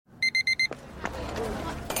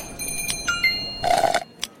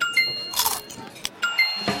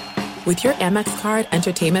With your Amex card,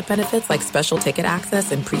 entertainment benefits like special ticket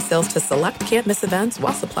access and pre-sales to select can't-miss events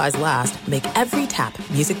while supplies last make every tap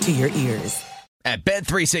music to your ears. At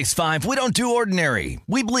Bet365, we don't do ordinary.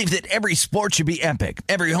 We believe that every sport should be epic.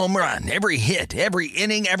 Every home run, every hit, every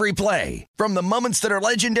inning, every play. From the moments that are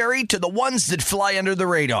legendary to the ones that fly under the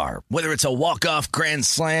radar. Whether it's a walk-off grand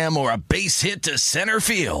slam or a base hit to center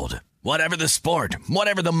field. Whatever the sport,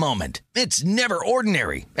 whatever the moment. It's never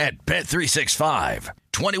ordinary at Bet365.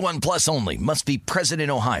 21 plus only. Must be present in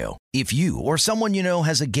Ohio. If you or someone you know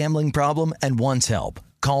has a gambling problem and wants help,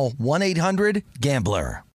 call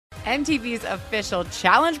 1-800-GAMBLER. MTV's official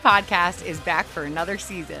Challenge podcast is back for another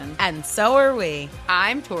season. And so are we.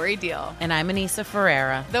 I'm Tori Deal. And I'm Anissa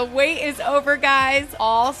Ferreira. The wait is over, guys.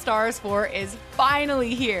 All Stars 4 is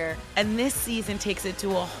finally here. And this season takes it to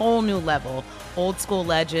a whole new level. Old school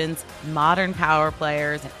legends, modern power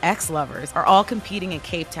players, and ex-lovers are all competing in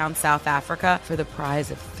Cape Town, South Africa for the prize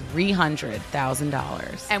of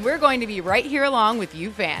 $300,000. And we're going to be right here along with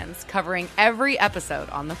you fans, covering every episode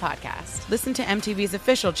on the podcast. Listen to MTV's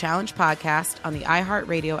official Challenge podcast on the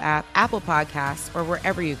iHeartRadio app, Apple Podcasts, or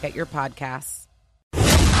wherever you get your podcasts.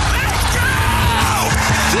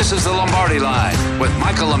 This is the Lombardi Line with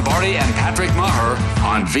Michael Lombardi and Patrick Maher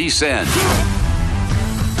on VSiN.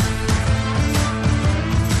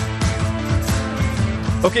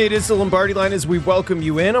 Okay, it is the Lombardi Line as we welcome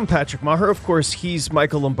you in. I'm Patrick Maher. Of course, he's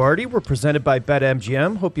Michael Lombardi. We're presented by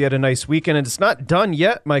BetMGM. Hope you had a nice weekend. And it's not done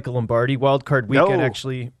yet, Michael Lombardi. Wildcard weekend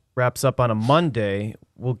actually wraps up on a Monday.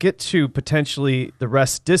 We'll get to potentially the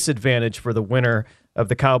rest disadvantage for the winner of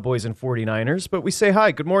the Cowboys and 49ers. But we say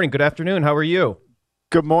hi. Good morning. Good afternoon. How are you?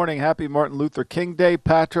 Good morning. Happy Martin Luther King Day,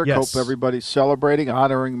 Patrick. Yes. Hope everybody's celebrating,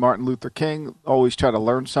 honoring Martin Luther King. Always try to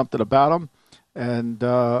learn something about him and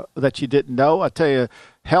that you didn't know. I tell you,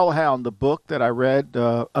 Hellhound, the book that I read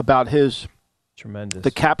about his tremendous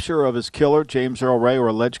the capture of his killer, James Earl Ray, or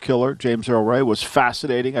alleged killer, James Earl Ray, was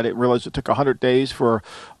fascinating. I didn't realize it took 100 days for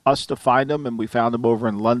us to find him, and we found him over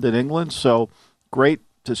in London, England. So great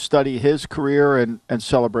to study his career and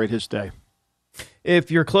celebrate his day.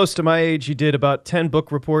 If you're close to my age, you did about 10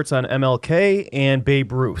 book reports on MLK and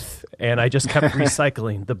Babe Ruth. And I just kept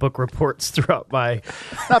recycling the book reports throughout my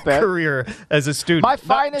career as a student. My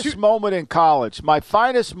finest moment in college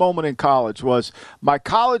was my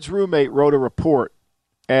college roommate wrote a report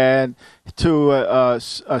and to a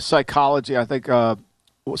psychology, I think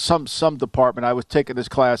some department. I was taking this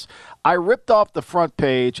class. I ripped off the front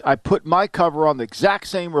page. I put my cover on the exact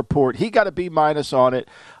same report. He got a B- on it.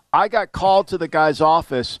 I got called to the guy's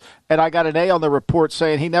office, and I got an A on the report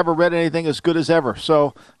saying he never read anything as good as ever.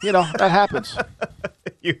 So, that happens.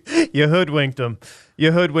 You hoodwinked him.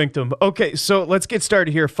 Okay, so let's get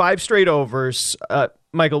started here. 5 straight overs.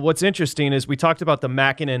 Michael, what's interesting is we talked about the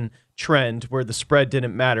Makinen trend where the spread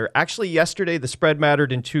didn't matter. Actually, yesterday the spread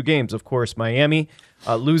mattered in 2 games. Of course, Miami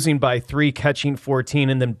losing by 3, catching 14,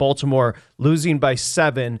 and then Baltimore losing by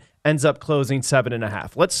 7, ends up closing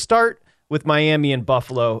 7.5. Let's start with Miami and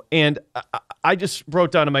Buffalo. And I just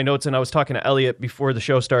wrote down in my notes, and I was talking to Elliot before the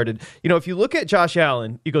show started. If you look at Josh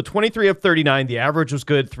Allen, you go 23 of 39. The average was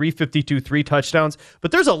good, 352, 3 touchdowns.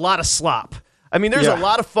 But there's a lot of slop. I mean, there's a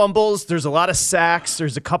lot of fumbles. There's a lot of sacks.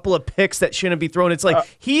 There's a couple of picks that shouldn't be thrown. It's like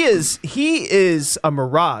he is a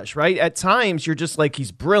mirage, right? At times, you're just like,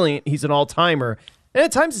 he's brilliant. He's an all-timer. And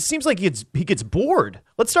at times, it seems like he gets bored.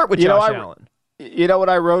 Let's start with Josh Allen. You know what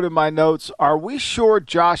I wrote in my notes? Are we sure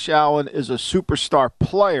Josh Allen is a superstar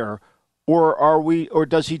player, or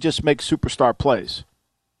does he just make superstar plays?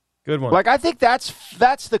 Good one. Like, I think that's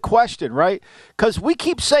the question, right? Because we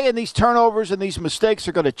keep saying these turnovers and these mistakes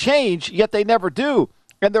are going to change, yet they never do,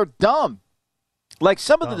 and they're dumb. Like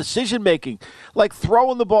some of the decision making, like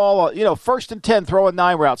throwing the ball, 1st and 10, throw a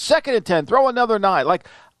 9 route, 2nd and 10, throw another 9. Like,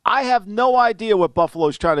 I have no idea what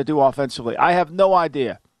Buffalo's trying to do offensively. I have no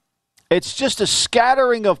idea. It's just a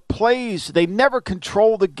scattering of plays. They never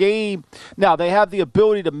control the game. Now, they have the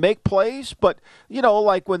ability to make plays, but,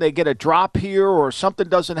 like when they get a drop here or something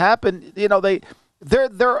doesn't happen,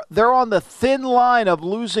 they're on the thin line of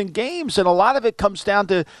losing games, and a lot of it comes down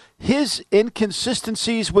to his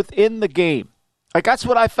inconsistencies within the game. Like, that's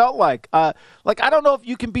what I felt like. I don't know if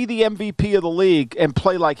you can be the MVP of the league and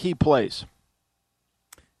play like he plays.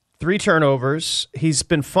 3 turnovers. He's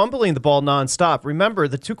been fumbling the ball nonstop. Remember,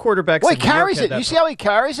 the 2 quarterbacks. Well, he carries it. You see how he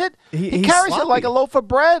carries it? He carries it like a loaf of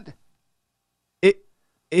bread.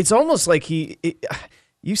 It's almost like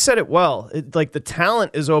You said it well. Like the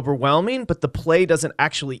talent is overwhelming, but the play doesn't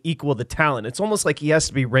actually equal the talent. It's almost like he has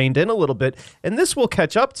to be reined in a little bit, and this will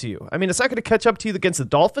catch up to you. I mean, it's not going to catch up to you against the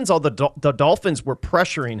Dolphins. All the Dolphins were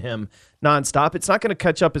pressuring him nonstop. It's not going to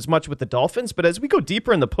catch up as much with the Dolphins, but as we go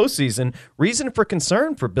deeper in the postseason, reason for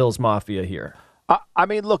concern for Bills Mafia here. I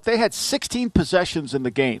mean, look, they had 16 possessions in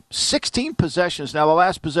the game. 16 possessions. Now, the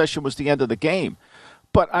last possession was the end of the game.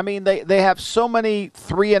 But, I mean, they have so many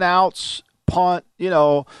 3-and-outs, punt,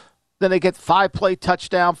 then they get 5-play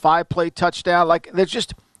touchdown. Like,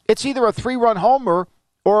 it's either a 3-run homer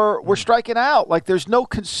or we're striking out. Like, there's no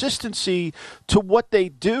consistency to what they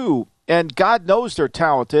do. And God knows they're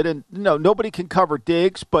talented, and nobody can cover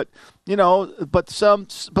Diggs, but they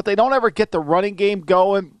don't ever get the running game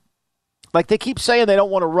going. Like, they keep saying they don't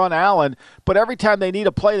want to run Allen, but every time they need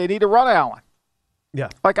a play, they need to run Allen. Yeah.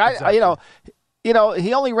 Like, exactly.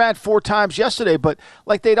 he only ran 4 times yesterday, but,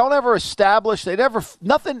 like, they don't ever establish.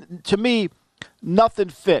 Nothing, to me, nothing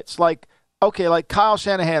fits. Like, okay, like Kyle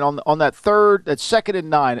Shanahan on that 2nd and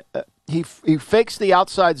 9, he fakes the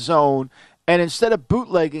outside zone, and instead of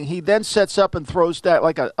bootlegging, he then sets up and throws that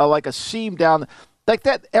like a seam down. Like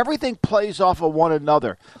that, everything plays off of one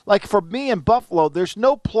another. Like for me in Buffalo, there's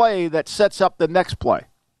no play that sets up the next play.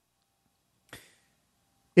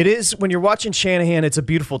 It is, when you're watching Shanahan, it's a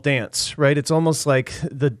beautiful dance, right? It's almost like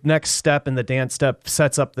the next step in the dance step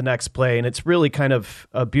sets up the next play, and it's really kind of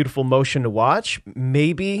a beautiful motion to watch.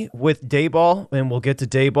 Maybe with Daboll, and we'll get to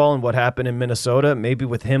Daboll and what happened in Minnesota, maybe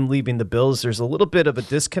with him leaving the Bills, there's a little bit of a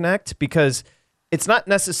disconnect because it's not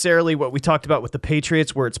necessarily what we talked about with the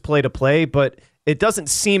Patriots where it's play to play, but it doesn't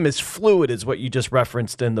seem as fluid as what you just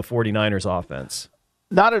referenced in the 49ers offense.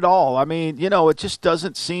 Not at all. I mean, it just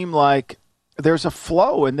doesn't seem like there's a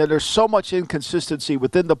flow, and then there's so much inconsistency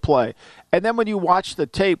within the play. And then when you watch the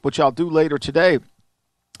tape, which I'll do later today,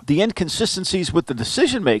 the inconsistencies with the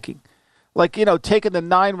decision-making, like, taking the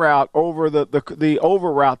 9 route over the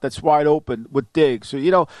over route that's wide open with Diggs.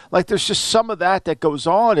 So, like there's just some of that goes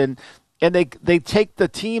on, and they take the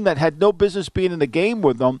team that had no business being in the game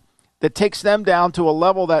with them, that takes them down to a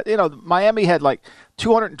level that, Miami had like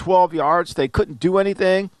 212 yards. They couldn't do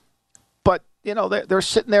anything. But, they're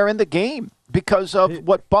sitting there in the game because of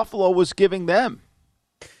what Buffalo was giving them.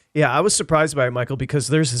 Yeah, I was surprised by it, Michael, because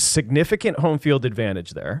there's a significant home field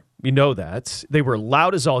advantage there. You know that. They were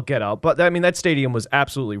loud as all get out. But, I mean, that stadium was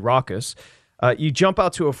absolutely raucous. You jump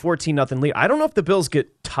out to a 14-0 lead. I don't know if the Bills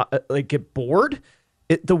get bored.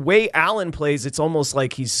 The way Allen plays, it's almost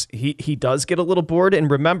like he does get a little bored.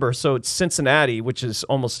 And remember, so it's Cincinnati, which is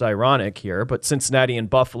almost ironic here, but Cincinnati and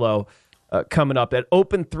Buffalo coming up. At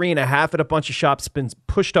open 3.5 at a bunch of shops, been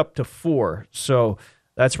pushed up to 4. So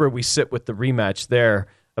that's where we sit with the rematch there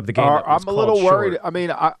of the game. I'm a little worried. I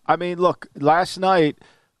mean, look, last night,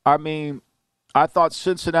 I thought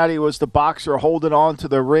Cincinnati was the boxer holding on to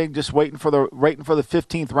the ring, just waiting for the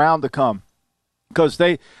 15th round to come. Because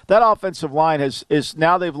that offensive line is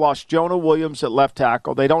now they've lost Jonah Williams at left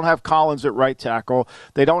tackle. They don't have Collins at right tackle.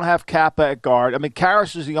 They don't have Kappa at guard. I mean,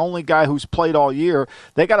 Karras is the only guy who's played all year.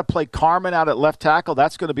 They got to play Carmen out at left tackle.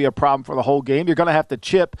 That's going to be a problem for the whole game. You're going to have to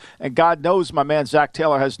chip, and God knows my man Zach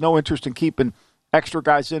Taylor has no interest in keeping extra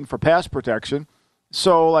guys in for pass protection.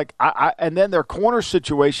 So, like, and then their corner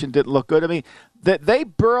situation didn't look good. I mean, that they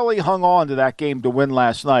barely hung on to that game to win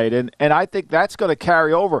last night, and I think that's going to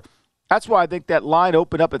carry over. That's why I think that line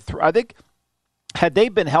opened up at 3. I think had they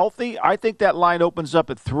been healthy, I think that line opens up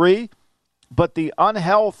at 3. But the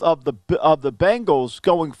unhealth of the Bengals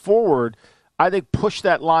going forward, I think pushed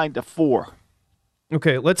that line to 4.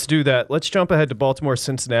 Okay, let's do that. Let's jump ahead to Baltimore,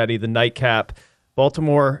 Cincinnati, the nightcap.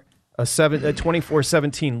 Baltimore, a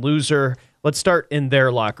 24-17 loser. Let's start in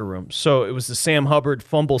their locker room. So it was the Sam Hubbard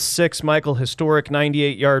fumble 6, Michael, historic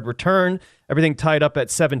 98-yard return. Everything tied up at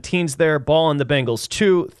 17s there. Ball on the Bengals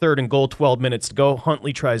 2, 3rd and goal, 12 minutes to go.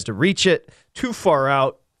 Huntley tries to reach it. Too far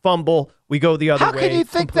out. Fumble. We go the other way. How can you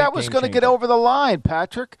think that was going to get over the line,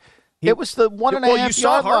 Patrick? It was the 1.5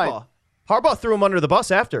 yard line. Harbaugh threw him under the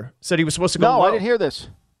bus after. Said he was supposed to go low. No, I didn't hear this.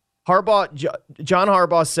 John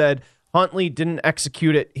Harbaugh said Huntley didn't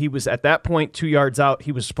execute it. He was at that point 2 yards out.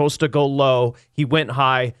 He was supposed to go low. He went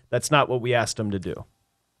high. That's not what we asked him to do.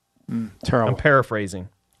 Terrible. I'm paraphrasing.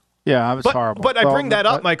 Yeah, it was horrible. But I bring that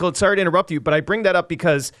up, Michael. Sorry to interrupt you, but I bring that up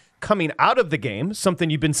because coming out of the game,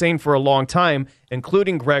 something you've been saying for a long time,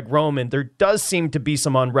 including Greg Roman, there does seem to be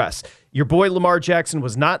some unrest. Your boy Lamar Jackson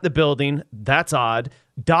was not in the building. That's odd.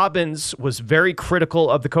 Dobbins was very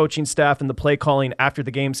critical of the coaching staff and the play calling after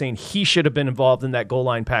the game, saying he should have been involved in that goal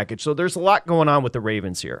line package. So there's a lot going on with the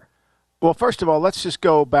Ravens here. Well, first of all, let's just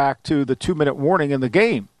go back to the 2-minute warning in the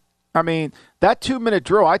game. I mean, that 2-minute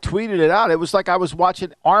drill, I tweeted it out. It was like I was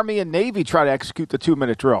watching Army and Navy try to execute the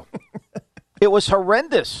 2-minute drill. It was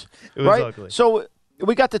horrendous. It was right? ugly. So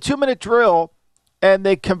we got the 2-minute drill, and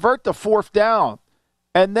they convert the 4th down.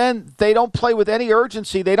 And then they don't play with any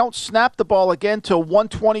urgency. They don't snap the ball again till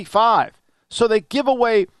 125. So they give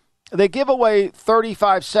away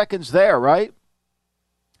 35 seconds there, right?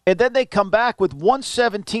 And then they come back with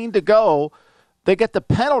 1:17 to go. They get the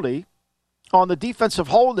penalty on the defensive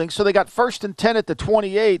holding. So they got 1st and 10 at the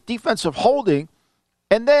 28, defensive holding.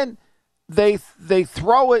 And then they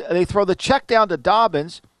throw it. They throw the check down to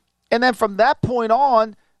Dobbins. And then from that point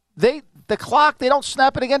on, the clock, they don't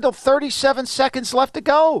snap it again until 37 seconds left to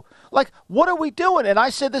go. Like, what are we doing? And I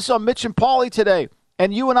said this on Mitch and Paulie today,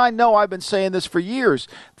 and you and I know I've been saying this for years.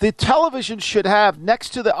 The television should have,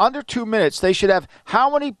 next to the under 2 minutes, they should have how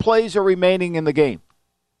many plays are remaining in the game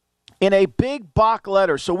in a big block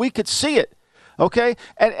letter so we could see it, okay?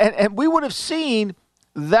 And we would have seen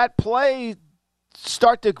that play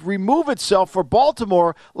start to remove itself for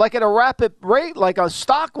Baltimore like at a rapid rate, like a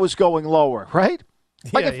stock was going lower, right?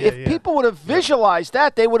 Like if people would have visualized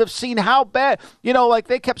that, they would have seen how bad, like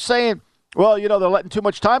they kept saying, well, they're letting too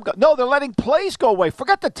much time go. No, they're letting plays go away.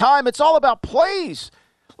 Forget the time. It's all about plays.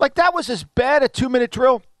 Like that was as bad a 2-minute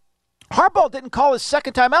drill. Harbaugh didn't call his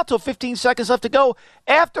second time out till 15 seconds left to go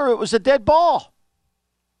after it was a dead ball.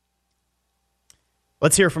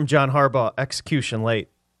 Let's hear from John Harbaugh. Execution late.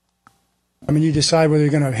 I mean, you decide whether you're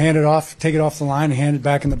going to hand it off, take it off the line and hand it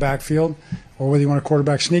back in the backfield, or whether you want a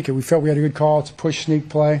quarterback sneak it. We felt we had a good call. It's a push sneak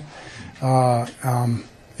play.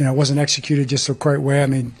 It wasn't executed just the correct way. I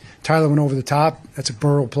mean, Tyler went over the top. That's a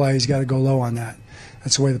Burrow play. He's got to go low on that.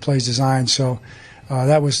 That's the way the play's designed. So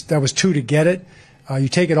that was 2 to get it. You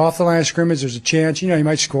take it off the line of scrimmage, there's a chance. You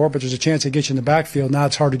might score, but there's a chance to get you in the backfield. Now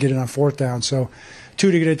it's hard to get it on 4th down. So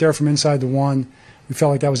 2 to get it there from inside the 1. We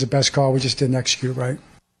felt like that was the best call. We just didn't execute it right.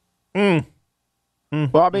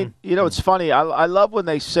 Well, I mean, it's funny. I love when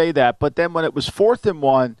they say that, but then when it was 4th and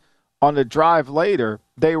 1 on the drive later,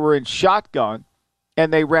 they were in shotgun,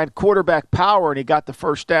 and they ran quarterback power, and he got the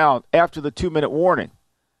 1st down after the 2-minute warning,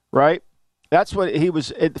 right? That's what he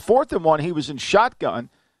was at 4th and 1. He was in shotgun.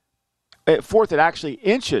 At 4th and actually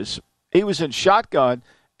inches, he was in shotgun,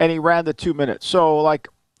 and he ran the 2 minutes. So, like,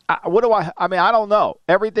 I don't know.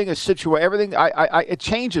 Everything is situated. Everything, it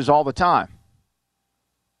changes all the time.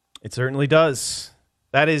 It certainly does.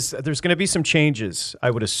 There's going to be some changes,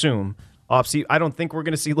 I would assume. I don't think we're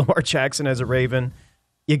going to see Lamar Jackson as a Raven.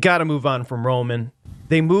 You got to move on from Roman.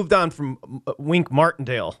 They moved on from Wink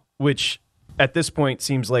Martindale, which at this point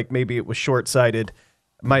seems like maybe it was short-sighted.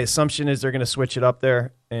 My assumption is they're going to switch it up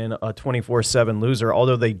there in a 24/7 loser,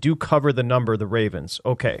 although they do cover the number, the Ravens.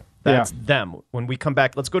 Okay, that's them. When we come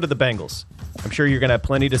back, let's go to the Bengals. I'm sure you're going to have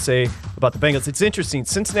plenty to say about the Bengals. It's interesting.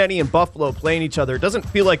 Cincinnati and Buffalo playing each other. It doesn't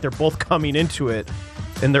feel like they're both coming into it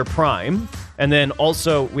in their prime. And then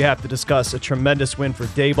also we have to discuss a tremendous win for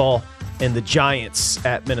Daboll and the Giants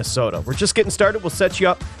at Minnesota. We're just getting started. We'll set you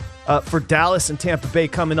up for Dallas and Tampa Bay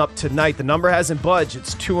coming up tonight. The number hasn't budged.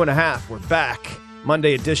 It's 2.5. We're back.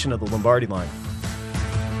 Monday edition of the Lombardi Line.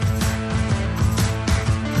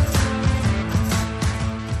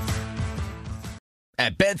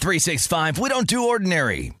 At Bet365, we don't do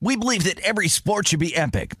ordinary. We believe that every sport should be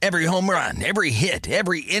epic. Every home run, every hit,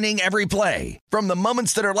 every inning, every play. From the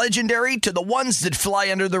moments that are legendary to the ones that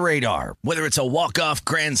fly under the radar. Whether it's a walk-off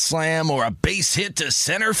grand slam or a base hit to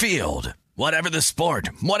center field. Whatever the sport,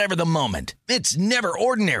 whatever the moment. It's never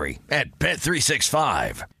ordinary at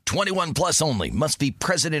Bet365. 21 plus only. Must be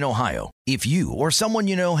present in Ohio. If you or someone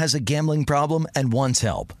you know has a gambling problem and wants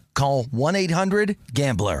help, call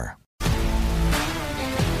 1-800-GAMBLER.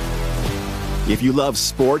 If you love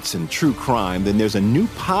sports and true crime, then there's a new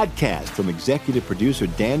podcast from executive producer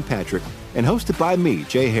Dan Patrick and hosted by me,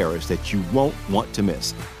 Jay Harris, that you won't want to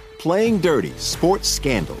miss. Playing Dirty: Sports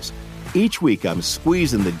Scandals. Each week, I'm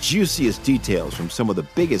squeezing the juiciest details from some of the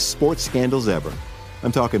biggest sports scandals ever.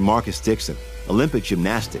 I'm talking Marcus Dixon, Olympic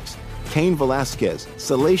gymnastics, Cain Velasquez,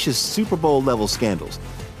 salacious Super Bowl-level scandals.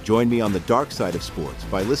 Join me on the dark side of sports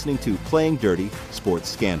by listening to Playing Dirty: Sports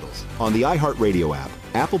Scandals on the iHeartRadio app,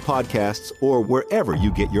 Apple Podcasts, or wherever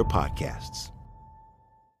you get your podcasts.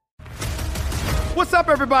 What's up,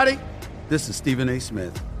 everybody? This is Stephen A.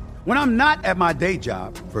 Smith. When I'm not at my day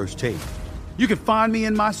job, First Take, you can find me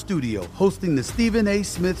in my studio hosting the Stephen A.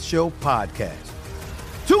 Smith Show podcast.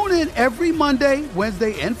 Tune in every Monday,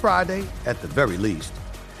 Wednesday, and Friday, at the very least,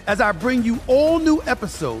 as I bring you all new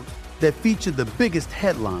episodes that feature the biggest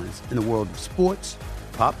headlines in the world of sports,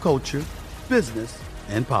 pop culture, business,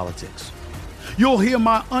 and politics. You'll hear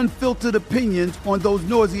my unfiltered opinions on those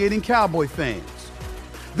nauseating Cowboy fans.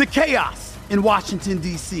 the chaos in Washington,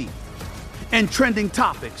 D.C., and trending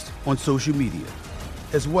topics on social media,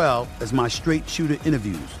 as well as my straight shooter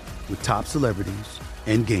interviews with top celebrities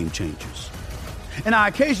and game changers. And I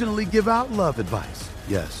occasionally give out love advice.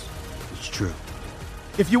 Yes, it's true.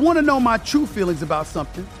 If you want to know my true feelings about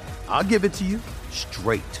something, I'll give it to you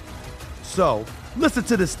straight. So listen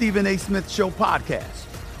to the Stephen A. Smith Show podcast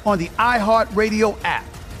on the iHeartRadio app,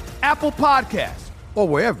 Apple Podcasts, or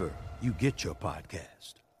wherever you get your podcast.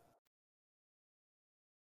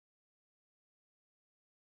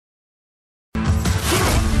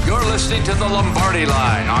 You're listening to the Lombardi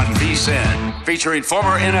Line on VSiN, featuring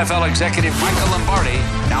former NFL executive Michael Lombardi.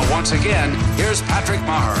 Now, once again, here's Patrick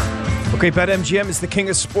Maher. Okay, BetMGM is the king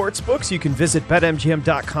of sportsbooks. You can visit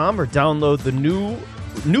BetMGM.com or download the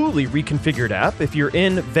newly reconfigured app. If you're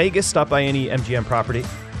in Vegas, stop by any MGM property.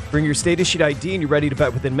 Bring your state-issued ID and you're ready to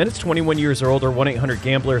bet within minutes. 21 years or older,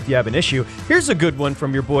 1-800-GAMBLER if you have an issue. Here's a good one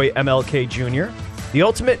from your boy MLK Jr. The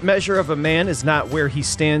ultimate measure of a man is not where he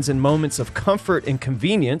stands in moments of comfort and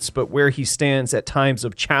convenience, but where he stands at times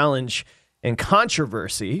of challenge and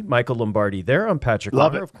controversy. Michael Lombardi there. I'm Patrick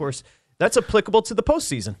Maher. Of course, that's applicable to the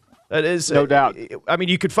postseason. That is, no doubt. I mean,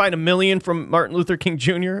 you could find 1 million from Martin Luther King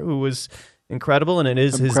Jr., who was incredible, and it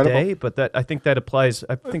is his day. But I think that applies.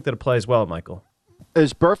 I think that applies well, Michael.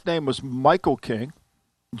 His birth name was Michael King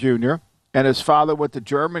Jr., and his father went to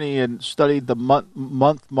Germany and studied the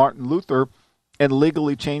month Martin Luther, and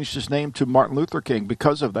legally changed his name to Martin Luther King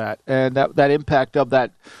because of that. And that impact of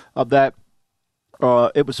that, it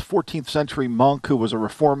was a 14th century monk who was a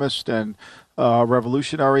reformist and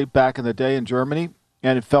revolutionary back in the day in Germany,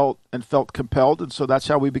 and felt compelled, and so that's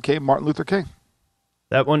how we became Martin Luther King.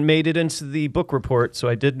 That one made it into the book report, so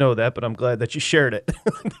I did know that, but I'm glad that you shared it.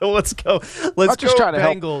 Let's go. Let's go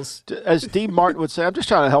Bengals. As Dean Martin would say, I'm just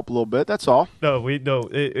trying to help a little bit. That's all. No,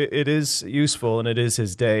 it is useful, and it is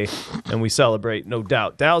his day, and we celebrate, no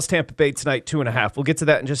doubt. Dallas, Tampa Bay tonight, 2.5. We'll get to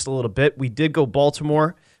that in just a little bit. We did go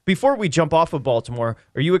Baltimore. Before we jump off of Baltimore,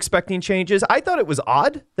 are you expecting changes? I thought it was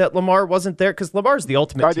odd that Lamar wasn't there, because Lamar's the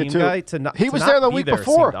ultimate team guy. He was there the week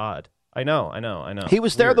before. Odd. I know. He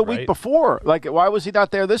was there the week before. Like, why was he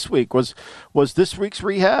not there this week? Was this week's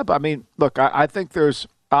rehab? I mean, look, I think there's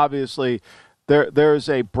obviously there's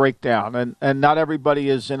a breakdown, and not everybody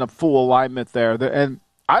is in a full alignment there. And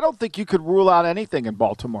I don't think you could rule out anything in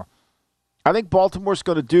Baltimore. I think Baltimore's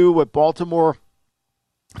going to do what Baltimore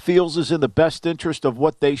feels is in the best interest of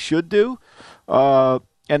what they should do. And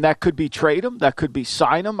that could be trade him. That could be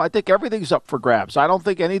sign him. I think everything's up for grabs. I don't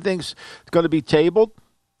think anything's going to be tabled.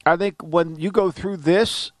 I think when you go through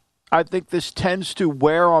this, I think this tends to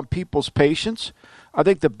wear on people's patience. I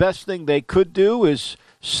think the best thing they could do is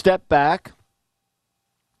step back,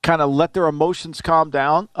 kind of let their emotions calm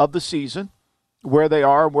down of the season, where they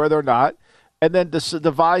are and where they're not, and then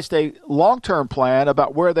devise a long-term plan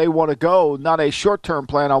about where they want to go, not a short-term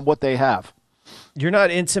plan on what they have. You're not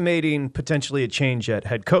intimating potentially a change at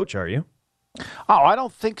head coach, are you? Oh, I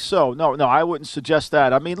don't think so. No, I wouldn't suggest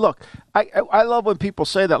that. I mean, look, I love when people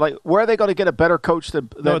say that. Like, where are they going to get a better coach than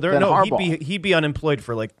Harbaugh? He'd be unemployed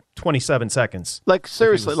for like 27 seconds. Like,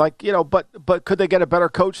 seriously, but could they get a better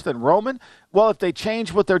coach than Roman? Well, if they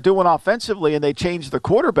change what they're doing offensively and they change the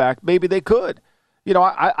quarterback, maybe they could.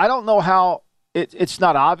 I don't know how it's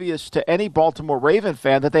not obvious to any Baltimore Raven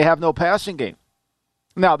fan that they have no passing game.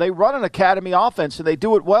 Now, they run an academy offense and they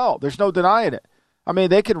do it well. There's no denying it. I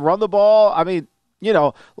mean, they can run the ball. I mean,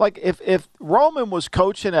 like if Roman was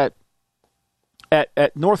coaching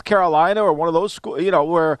at North Carolina or one of those schools,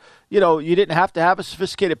 where, you didn't have to have a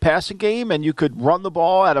sophisticated passing game and you could run the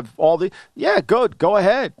ball out of all good, go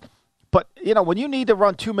ahead. But, when you need to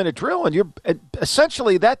run 2-minute drill and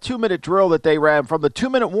essentially that 2-minute drill that they ran from the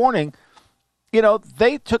 2-minute warning,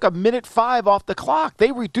 they took 1:05 off the clock.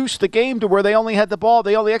 They reduced the game to where they only had the ball.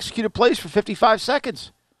 They only executed plays for 55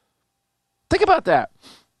 seconds. Think about that.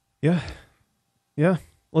 Yeah.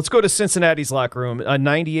 Let's go to Cincinnati's locker room. A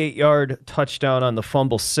 98-yard touchdown on the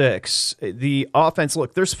fumble 6. The offense,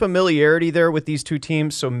 look, there's familiarity there with these two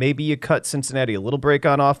teams, so maybe you cut Cincinnati a little break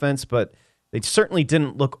on offense, but they certainly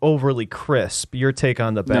didn't look overly crisp. Your take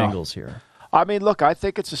on the Bengals here? I mean, look, I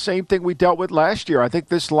think it's the same thing we dealt with last year. I think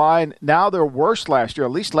this line, now they're worse last year.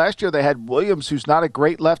 At least last year they had Williams, who's not a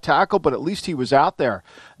great left tackle, but at least he was out there.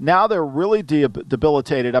 Now they're really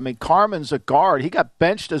debilitated. I mean, Carmen's a guard. He got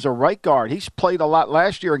benched as a right guard. He's played a lot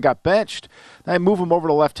last year and got benched. They move him over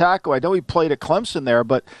to left tackle. I know he played at Clemson there,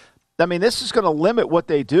 but, I mean, this is going to limit what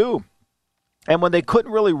they do. And when they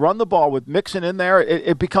couldn't really run the ball with Mixon in there,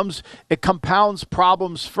 it compounds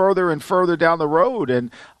problems further and further down the road.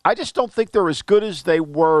 And I just don't think they're as good as they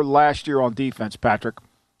were last year on defense, Patrick.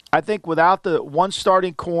 I think without the one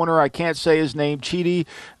starting corner, I can't say his name, Chidi,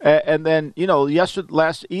 and then,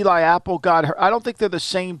 last Eli Apple got hurt. I don't think they're the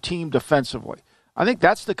same team defensively. I think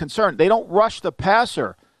that's the concern. They don't rush the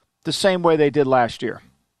passer the same way they did last year.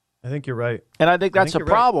 I think you're right. And I think that's a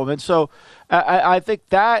problem. Right. And so I think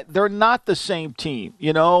that they're not the same team,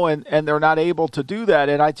 and they're not able to do that.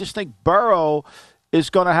 And I just think Burrow is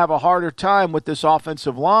going to have a harder time with this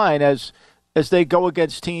offensive line as they go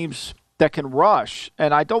against teams that can rush.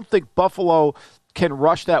 And I don't think Buffalo can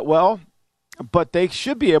rush that well, but they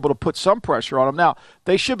should be able to put some pressure on them. Now,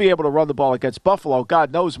 they should be able to run the ball against Buffalo.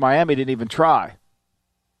 God knows Miami didn't even try.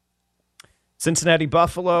 Cincinnati,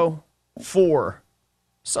 Buffalo, 4.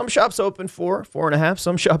 Some shops open 4, 4.5.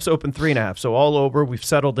 Some shops open 3.5. So all over, we've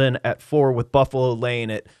settled in at 4 with Buffalo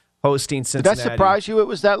laying it, hosting Cincinnati. Did that surprise you it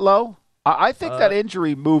was that low? I think that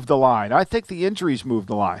injury moved the line. I think the injuries moved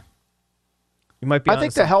the line. You might be. I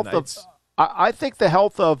think the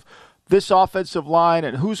health of this offensive line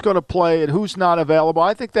and who's going to play and who's not available.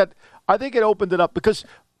 I think it opened it up because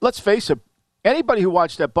let's face it, anybody who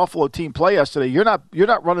watched that Buffalo team play yesterday, you're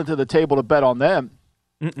not running to the table to bet on them,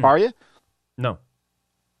 are you? No,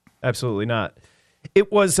 absolutely not.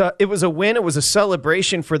 It was a win. It was a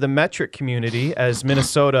celebration for the metric community as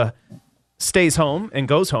Minnesota stays home and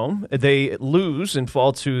goes home. They lose and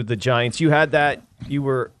fall to the Giants. You had that. You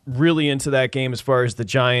were really into that game as far as the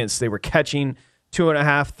Giants. They were catching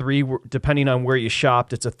 2.5, 3, depending on where you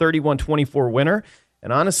shopped. It's a 31-24 winner.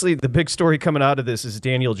 And honestly, the big story coming out of this is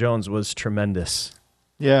Daniel Jones was tremendous.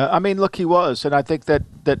 Yeah, I mean, look, he was. And I think that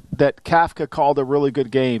Kafka called a really good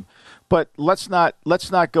game. But let's not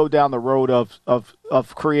go down the road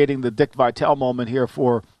of creating the Dick Vitale moment here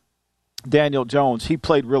for Daniel Jones. He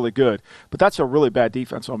played really good, but that's a really bad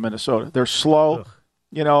defense on Minnesota. They're slow,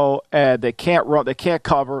 and they can't run, they can't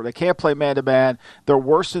cover, they can't play man-to-man. They're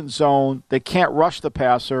worse in zone. They can't rush the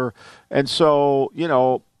passer. And so,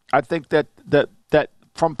 I think that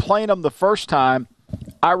from playing them the first time,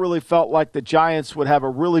 I really felt like the Giants would have a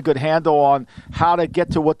really good handle on how to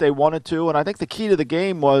get to what they wanted to. And I think the key to the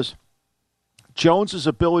game was Jones's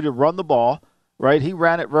ability to run the ball. Right, he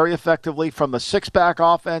ran it very effectively from the six-back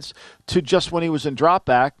offense to just when he was in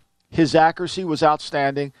drop-back. His accuracy was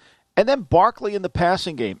outstanding. And then Barkley in the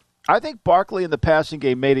passing game. I think Barkley in the passing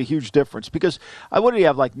game made a huge difference because what did he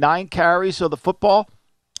have, like 9 carries of the football?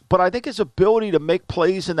 But I think his ability to make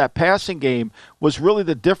plays in that passing game was really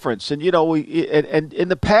the difference. And, and in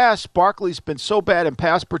the past, Barkley's been so bad in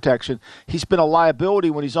pass protection. He's been a liability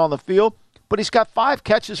when he's on the field. But he's got 5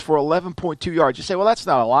 catches for 11.2 yards. You say, well, that's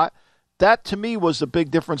not a lot. That, to me, was the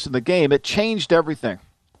big difference in the game. It changed everything.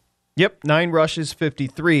 Yep, 9 rushes,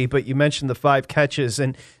 53, but you mentioned the 5 catches,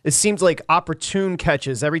 and it seems like opportune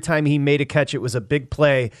catches. Every time he made a catch, it was a big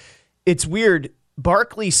play. It's weird.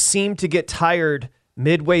 Barkley seemed to get tired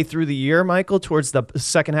midway through the year, Michael, towards the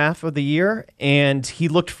second half of the year, and he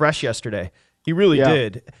looked fresh yesterday. He really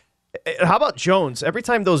did. How about Jones? Every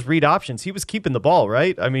time those read options, he was keeping the ball,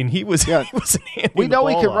 right? I mean, he was we know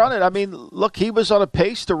he can run it. I mean, look, he was on a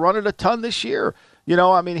pace to run it a ton this year.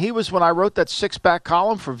 He was, when I wrote that 6-back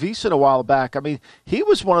column for VSiN a while back, I mean, he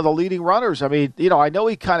was one of the leading runners. I mean, I know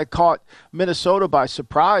he kind of caught Minnesota by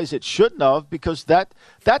surprise. It shouldn't have, because that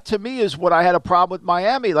to me is what I had a problem with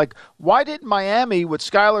Miami. Like, why didn't Miami with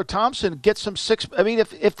Skylar Thompson get some 6? I mean,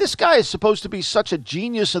 if this guy is supposed to be such a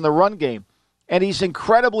genius in the run game, and he's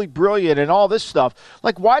incredibly brilliant and all this stuff,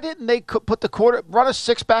 like, why didn't they run a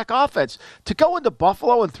 6-back offense? To go into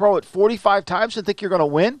Buffalo and throw it 45 times and think you're going to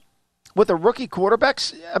win with a rookie quarterback?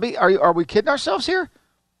 I mean, are we kidding ourselves here?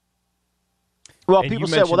 Well, people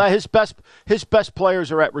say, well, his best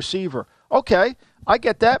players are at receiver. Okay, I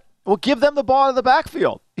get that. Well, give them the ball in the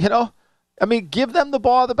backfield, I mean, give them the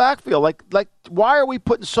ball in the backfield. Like, why are we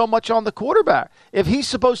putting so much on the quarterback? If he's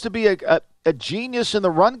supposed to be a genius in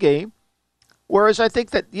the run game, whereas I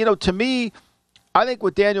think that, to me, I think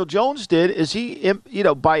what Daniel Jones did is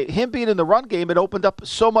by him being in the run game, it opened up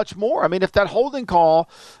so much more. I mean, if that holding call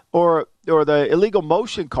or the illegal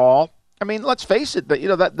motion call, I mean, let's face it,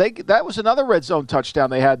 that was another red zone touchdown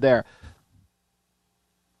they had there.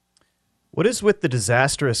 What is with the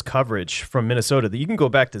disastrous coverage from Minnesota? You can go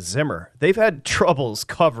back to Zimmer. They've had troubles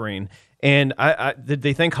covering. And did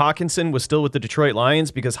they think Hawkinson was still with the Detroit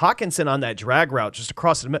Lions? Because Hawkinson on that drag route just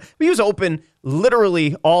across the middle, he was open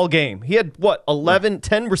literally all game. He had,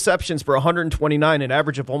 10 receptions for 129, an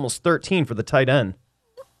average of almost 13 for the tight end.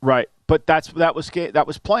 Right, but that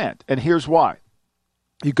was planned, and here's why.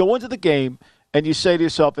 You go into the game, and you say to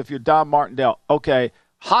yourself, if you're Don Martindale, okay,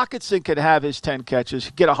 Hawkinson can have his 10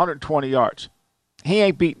 catches, get 120 yards. He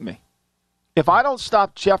ain't beating me. If I don't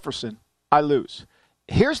stop Jefferson, I lose.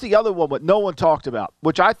 Here's the other one what no one talked about,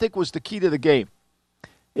 which I think was the key to the game.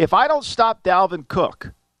 If I don't stop Dalvin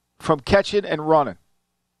Cook from catching and running,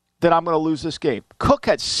 then I'm going to lose this game. Cook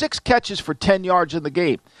had 6 catches for 10 yards in the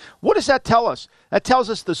game. What does that tell us? That tells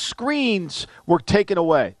us the screens were taken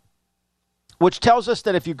away, which tells us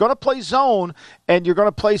that if you're going to play zone and you're going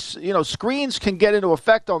to play, screens can get into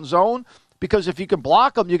effect on zone because if you can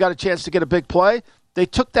block them, you got a chance to get a big play. They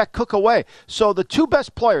took that Cook away. So the 2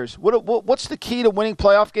 best players, what's the key to winning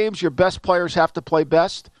playoff games? Your best players have to play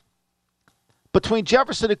best. Between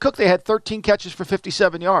Jefferson and Cook, they had 13 catches for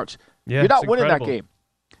 57 yards. Yeah, you're not winning that game.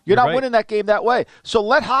 You're not winning that game that way. So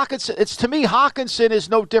let Hawkinson – to me, Hawkinson is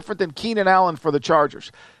no different than Keenan Allen for the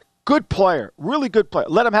Chargers. Good player, really good player.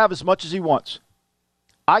 Let him have as much as he wants.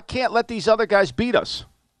 I can't let these other guys beat us.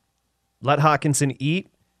 Let Hawkinson eat.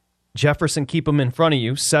 Jefferson keep him in front of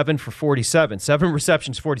you, 7 for 47. 7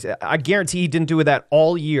 receptions, 47. I guarantee he didn't do that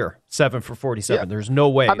all year, 7 for 47. Yeah. There's no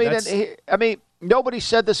way. I mean, nobody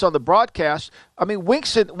said this on the broadcast. I mean,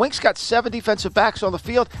 Wink's got 7 defensive backs on the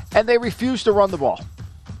field, and they refuse to run the ball.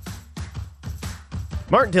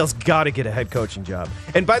 Martindale's got to get a head coaching job.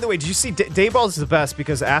 And by the way, did you see Dayball is the best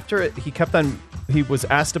because after it, he was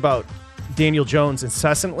asked about Daniel Jones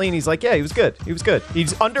incessantly, and he's like, yeah, he was good.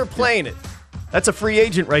 He's underplaying it. That's a free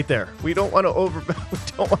agent right there. We don't want to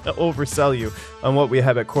oversell you on what we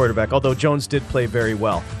have at quarterback, although Jones did play very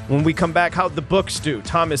well. When we come back, how'd the books do?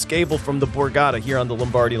 Thomas Gable from the Borgata here on the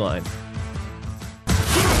Lombardi Line.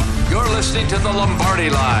 You're listening to the Lombardi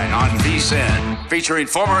Line on VSiN, featuring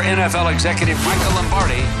former NFL executive Michael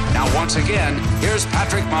Lombardi. Now, once again, here's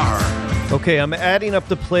Patrick Maher. Okay, I'm adding up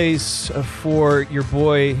the plays for your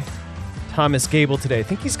boy Thomas Gable today. I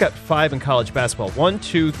think he's got 5 in college basketball. 1,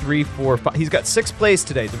 2, 3, 4, 5. He's got 6 plays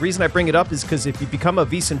today. The reason I bring it up is because if you become a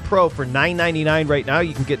VSiN Pro for $9.99 right now,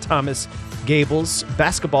 you can get Thomas Gable's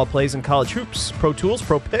basketball plays in college hoops. Pro tools,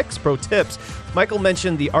 pro picks, pro tips. Michael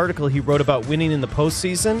mentioned the article he wrote about winning in the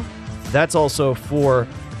postseason. That's also for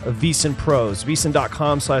VSiN Pros.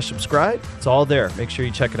 VSiN.com/subscribe. It's all there. Make sure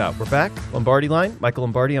you check it out. We're back. Lombardi Line. Michael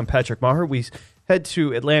Lombardi. I'm Patrick Maher. We head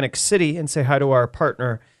to Atlantic City and say hi to our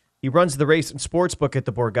partner. He runs the race and sportsbook at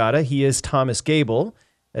the Borgata. He is Thomas Gable.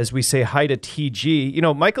 As we say hi to TG.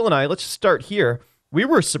 Michael and I, let's just start here. We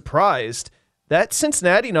were surprised that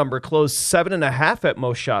Cincinnati number closed 7.5 at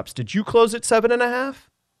most shops. Did you close at 7.5?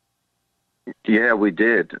 Yeah, we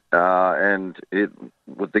did. And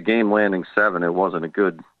with the game landing 7, it wasn't a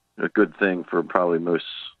good thing for probably most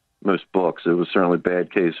books. It was certainly a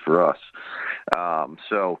bad case for us.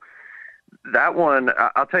 So that one,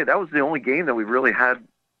 I'll tell you, that was the only game that we really had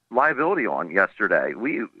liability on yesterday.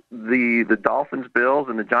 The Dolphins, Bills,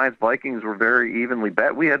 and the Giants, Vikings were very evenly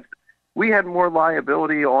bet. We had more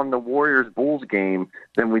liability on the Warriors Bulls game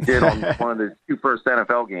than we did on one of the 2 first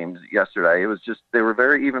NFL games yesterday. It was just they were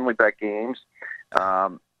very evenly bet games.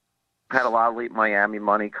 Had a lot of late Miami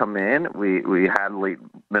money come in. We had late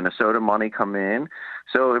Minnesota money come in.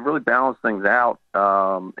 So it really balanced things out.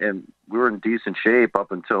 And we were in decent shape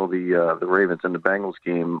up until the Ravens and the Bengals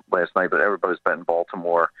game last night, but everybody was betting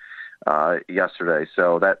Baltimore yesterday.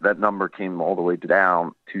 So that number came all the way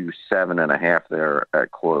down to 7.5 there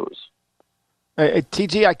at close. Hey,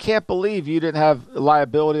 TG, I can't believe you didn't have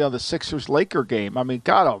liability on the Sixers-Laker game. I mean,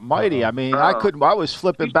 God almighty. I mean, I was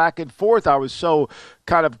flipping back and forth. I was so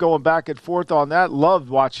kind of going back and forth on that. Loved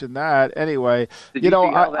watching that. Anyway, did you see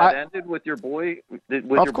how that ended with your boy?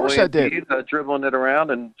 Of course I did. Dribbling it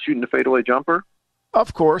around and shooting the fadeaway jumper?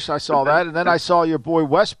 Of course, I saw that. And then I saw your boy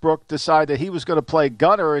Westbrook decide that he was going to play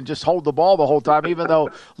gunner and just hold the ball the whole time, even though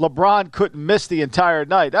LeBron couldn't miss the entire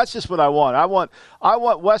night. That's just what I want. I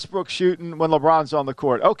want Westbrook shooting when LeBron's on the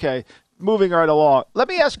court. Okay, moving right along. Let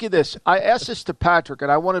me ask you this. I asked this to Patrick, and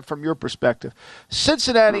I want it from your perspective.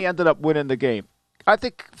 Cincinnati ended up winning the game. I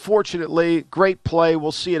think, fortunately, great play.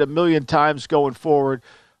 We'll see it a million times going forward.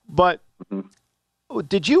 But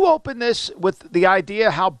did you open this with the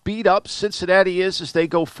idea how beat up Cincinnati is as they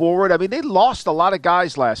go forward? I mean, they lost a lot of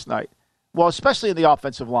guys last night. Well, especially in the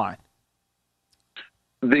offensive line.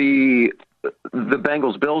 The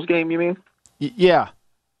Bengals-Bills game, you mean? Yeah.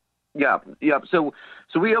 Yeah. So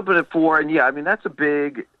we opened at 4, and I mean that's a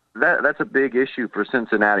big issue for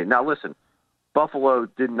Cincinnati. Now listen, Buffalo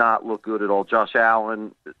did not look good at all. Josh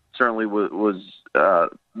Allen certainly was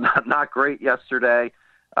not great yesterday.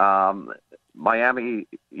 Miami,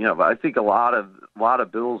 I think a lot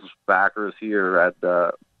of Bills backers here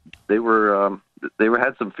they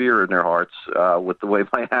had some fear in their hearts with the way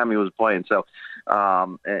Miami was playing. So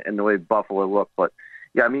and the way Buffalo looked, but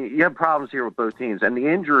yeah, I mean you have problems here with both teams, and the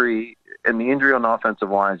injury on the offensive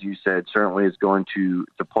line, as you said, certainly is going to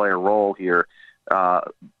play a role here.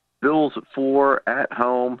 Bills at 4 at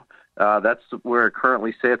home. That's where it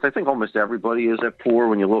currently sits. I think almost everybody is at 4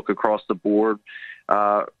 when you look across the board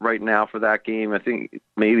right now for that game. I think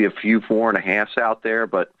maybe a few 4.5s out there,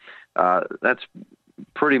 but that's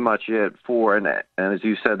pretty much it. 4, and as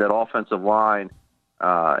you said, that offensive line,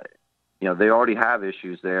 they already have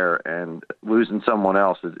issues there, and losing someone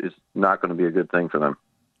else is not going to be a good thing for them.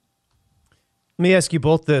 Let me ask you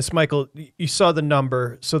both this. Michael, you saw the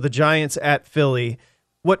number. So the Giants at Philly.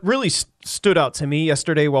 What really stood out to me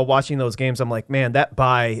yesterday while watching those games, I'm like, man, that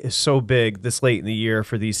bye is so big this late in the year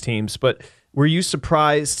for these teams. But were you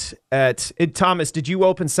surprised at it? Thomas, did you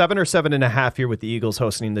open 7 or 7.5 here with the Eagles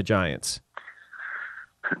hosting the Giants?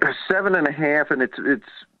 7.5, and it's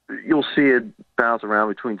you'll see it bounce around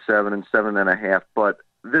between 7 and 7.5. But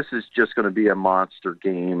this is just going to be a monster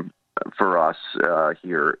game for us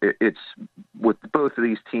here. It's with both of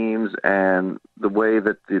these teams and the way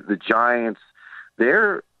that the Giants.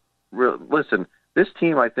 Listen, this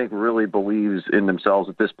team, I think, really believes in themselves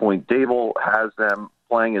at this point. Dable has them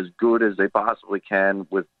playing as good as they possibly can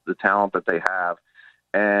with the talent that they have.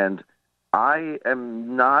 And I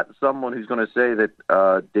am not someone who's going to say that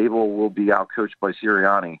Dable will be outcoached by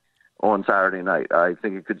Sirianni on Saturday night. I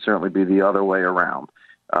think it could certainly be the other way around.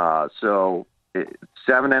 So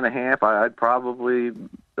 7.5, I'd probably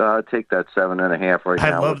take that 7.5 right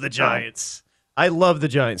now. I love the Giants. I love the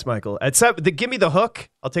Giants, Michael. At 7, give me the hook.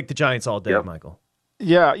 I'll take the Giants all day, Michael.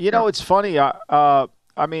 Yeah, it's funny. I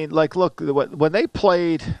mean, like, look, when they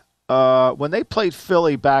played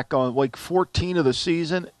Philly back on week 14 of the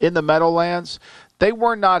season in the Meadowlands, they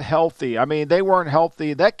were not healthy. I mean, they weren't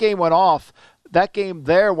healthy. That game went off. That game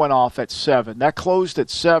there went off at 7. That closed at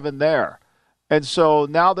 7 there. And so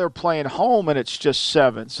now they're playing home, and it's just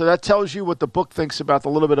 7. So that tells you what the book thinks about a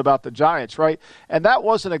little bit about the Giants, right? And that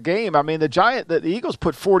wasn't a game. I mean, the Eagles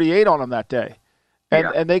put 48 on them that day,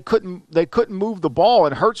 and they couldn't move the ball.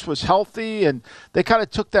 And Hurts was healthy, and they kind of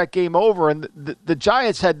took that game over. And the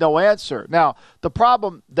Giants had no answer. Now the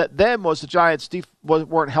problem that then was the Giants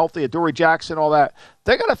weren't healthy. Adoree Jackson, all that.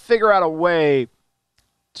 They got to figure out a way.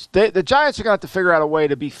 The Giants are going to have to figure out a way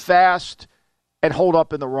to be fast and hold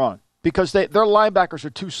up in the run, because their linebackers are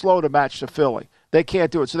too slow to match the Philly. They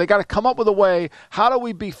can't do it. So they got to come up with a way. How do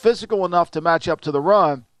we be physical enough to match up to the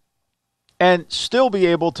run and still be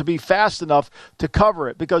able to be fast enough to cover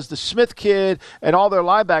it? Because the Smith kid and all their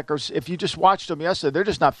linebackers, if you just watched them yesterday, they're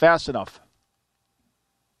just not fast enough.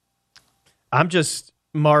 I'm just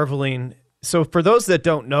marveling. So for those that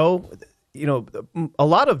don't know, a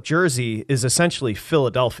lot of Jersey is essentially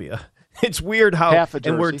Philadelphia. It's weird how,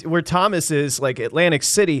 and where Thomas is, like Atlantic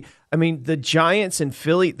City. I mean, the Giants and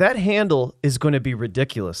Philly, that handle is going to be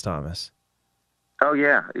ridiculous, Thomas. Oh,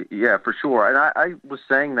 yeah, for sure. And I was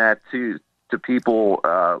saying that to people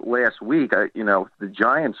last week. The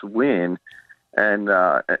Giants win, and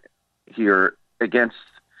here against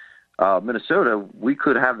Minnesota, we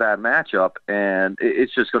could have that matchup, and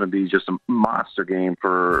it's just going to be just a monster game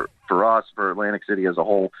for us, for Atlantic City as a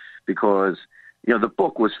whole, because the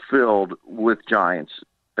book was filled with Giants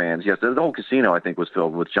fans yesterday. The whole casino, I think, was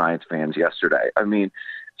filled with Giants fans yesterday. I mean,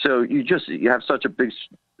 so you have such a big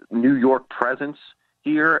New York presence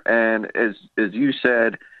here, and as you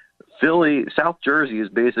said, South Jersey is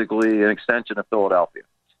basically an extension of Philadelphia,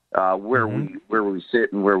 where we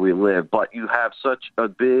sit and where we live. But you have such a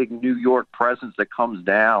big New York presence that comes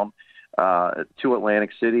down to Atlantic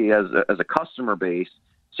City as a customer base.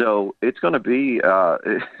 So it's going to be a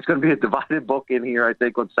divided book in here. I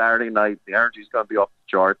think on Saturday night, the energy is going to be off the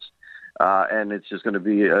charts, and it's just going to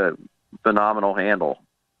be a phenomenal handle.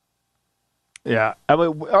 Yeah. I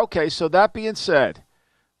mean, okay. So that being said,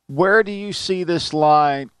 where do you see this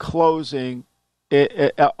line closing by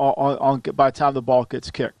the time the ball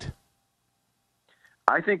gets kicked?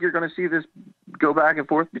 I think you're going to see this go back and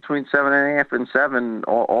forth between 7.5 and 7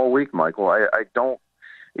 all week, Michael. I don't.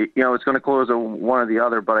 It's going to close one or the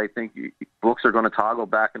other, but I think books are going to toggle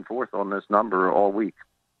back and forth on this number all week.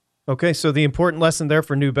 Okay, so the important lesson there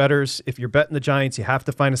for new bettors, if you're betting the Giants, you have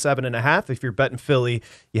to find a 7.5. If you're betting Philly,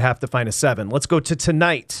 you have to find a 7. Let's go to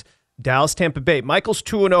tonight, Dallas, Tampa Bay. Michael's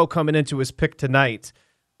 2-0 coming into his pick tonight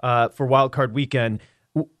for Wild Card Weekend.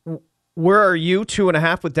 Where are you,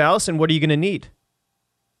 2.5 with Dallas, and what are you going to need?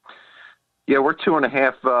 Yeah, we're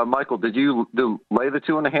 2.5. Michael, did you lay the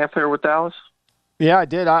 2.5 here with Dallas? Yeah, I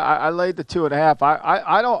did. I laid the 2.5.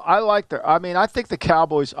 I think the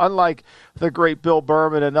Cowboys, unlike the great Bill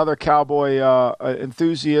Berman, another Cowboy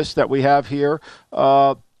enthusiast that we have here,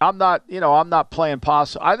 I'm not playing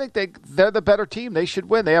possum. I think they're the better team. They should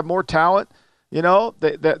win. They have more talent.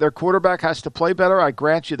 Their quarterback has to play better. I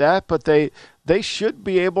grant you that, but they should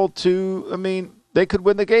be able to. I mean, they could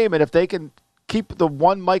win the game. And if they can keep the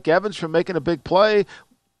one Mike Evans from making a big play,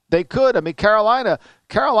 they could. I mean, Carolina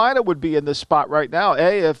would be in this spot right now.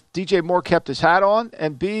 A, if DJ Moore kept his hat on,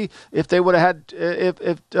 and B, if they would have had,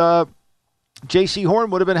 if J.C.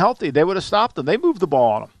 Horn would have been healthy, they would have stopped them. They moved the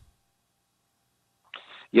ball on them.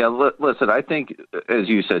 Yeah, listen, I think, as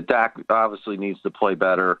you said, Dak obviously needs to play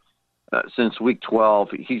better. Since week 12,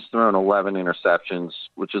 he's thrown 11 interceptions,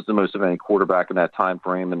 which is the most of any quarterback in that time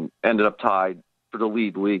frame, and ended up tied for the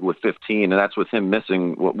lead with 15, and that's with him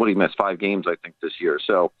missing what he missed 5 games, I think, this year.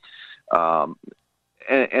 So,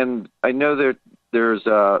 and I know that there's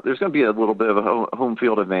going to be a little bit of a home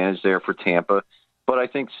field advantage there for Tampa, but I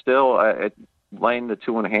think still at laying the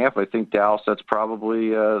 2.5, I think Dallas, that's probably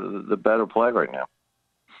the better play right now.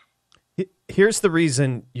 Here's the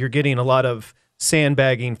reason you're getting a lot of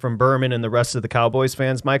sandbagging from Berman and the rest of the Cowboys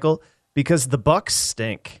fans, Michael, because the Bucs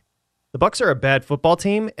stink. The Bucs are a bad football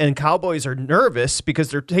team, and Cowboys are nervous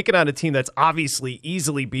because they're taking on a team that's obviously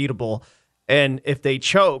easily beatable. And if they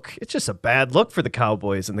choke, it's just a bad look for the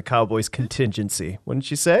Cowboys and the Cowboys contingency,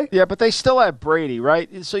 wouldn't you say? Yeah, but they still have Brady,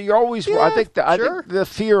 right? So you're always. Yeah, I think the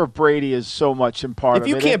fear of Brady is so much in part. If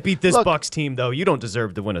you can't beat this Bucs team, though, you don't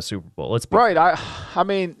deserve to win a Super Bowl. Let's be right. I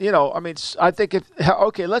mean, I think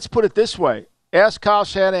okay. Let's put it this way: ask Kyle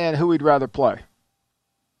Shanahan who he'd rather play.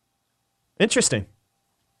 Interesting.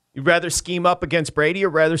 You'd rather scheme up against Brady or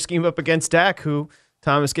rather scheme up against Dak, who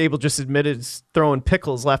Thomas Gable just admitted is throwing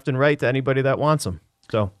pickles left and right to anybody that wants them.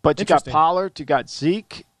 So, but you got Pollard, you got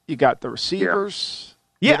Zeke, you got the receivers.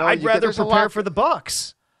 Yeah, I'd rather prepare for the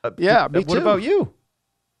Bucs. Me too. What about you?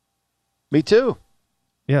 Me too.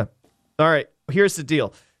 Yeah. All right. Here's the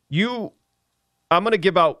deal. I'm going to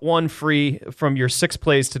give out one free from your 6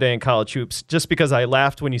 plays today in college hoops, just because I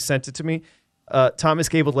laughed when you sent it to me. Thomas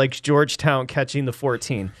Gable likes Georgetown catching the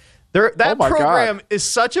 14. That program is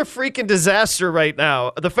such a freaking disaster right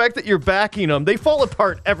now. The fact that you're backing them, they fall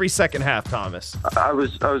apart every second half, Thomas. I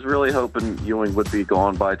was really hoping Ewing would be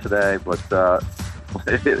gone by today, but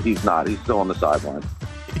he's not. He's still on the sideline.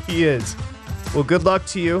 He is. Well, good luck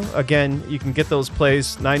to you. Again, you can get those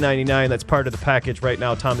plays, $9.99. That's part of the package right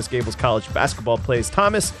now, Thomas Gable's college basketball plays.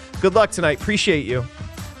 Thomas, good luck tonight. Appreciate you.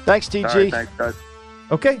 Thanks, TG. All right, thanks, guys.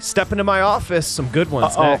 Okay, step into my office. Some good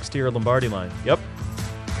ones next to your Lombardi line. Yep.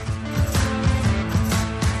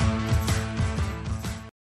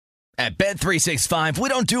 At Bet365, we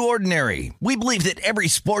don't do ordinary. We believe that every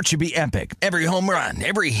sport should be epic. Every home run,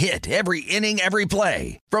 every hit, every inning, every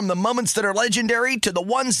play. From the moments that are legendary to the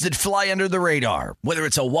ones that fly under the radar. Whether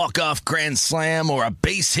it's a walk-off grand slam or a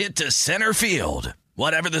base hit to center field.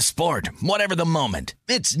 Whatever the sport, whatever the moment.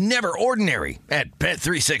 It's never ordinary at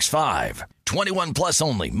Bet365. 21 plus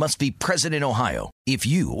only. Must be present in Ohio. If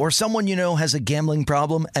you or someone you know has a gambling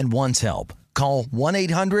problem and wants help, call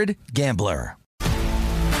 1-800-GAMBLER.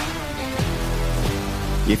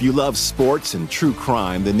 If you love sports and true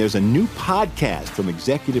crime, then there's a new podcast from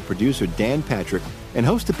executive producer Dan Patrick and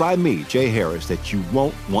hosted by me, Jay Harris, that you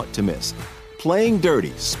won't want to miss. Playing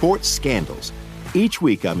Dirty: Sports Scandals. Each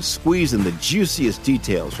week, I'm squeezing the juiciest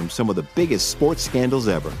details from some of the biggest sports scandals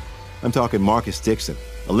ever. I'm talking Marcus Dixon,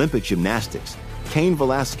 Olympic gymnastics, Cain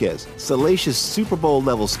Velasquez, salacious Super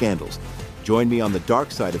Bowl-level scandals. Join me on the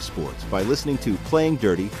dark side of sports by listening to Playing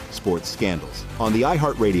Dirty: Sports Scandals on the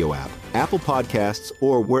iHeartRadio app, Apple Podcasts,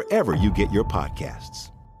 or wherever you get your podcasts.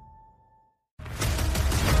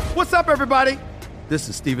 What's up, everybody? This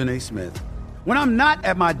is Stephen A. Smith. When I'm not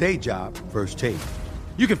at my day job, First Take,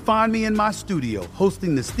 you can find me in my studio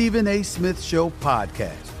hosting the Stephen A. Smith Show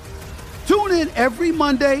podcast. Tune in every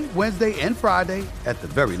Monday, Wednesday, and Friday, at the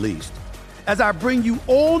very least, as I bring you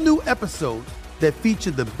all new episodes that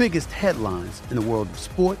feature the biggest headlines in the world of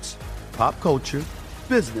sports, pop culture,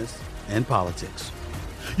 business, and politics.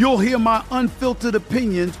 You'll hear my unfiltered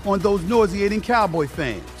opinions on those nauseating Cowboy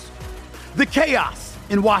fans, the chaos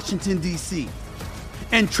in Washington, D.C.,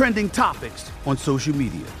 and trending topics on social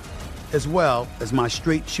media, as well as my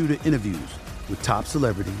straight shooter interviews with top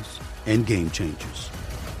celebrities and game changers.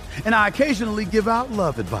 And I occasionally give out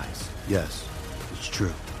love advice. Yes, it's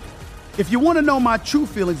true. If you want to know my true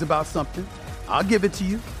feelings about something, I'll give it to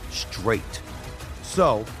you straight.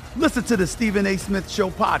 So listen to the Stephen A. Smith Show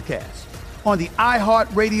podcast on the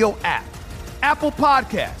iHeartRadio app, Apple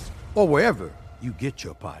Podcasts, or wherever you get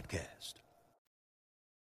your podcast.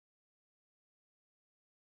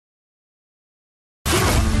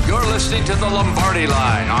 You're listening to the Lombardi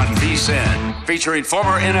Line on VSiN, featuring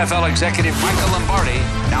former NFL executive Michael Lombardi.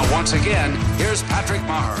 Now, once again, here's Patrick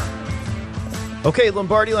Maher. Okay,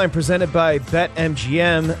 Lombardi Line presented by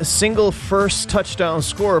BetMGM. A single first touchdown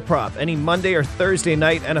scorer prop. Any Monday or Thursday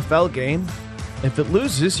night NFL game. If it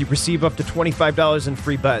loses, you receive up to $25 in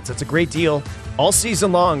free bets. That's a great deal all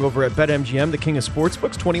season long over at BetMGM, the king of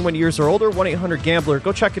sportsbooks, 21 years or older, 1-800-GAMBLER.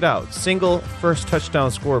 Go check it out. Single first touchdown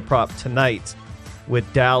scorer prop tonight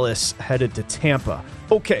with Dallas headed to Tampa.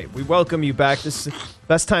 Okay, we welcome you back. This is the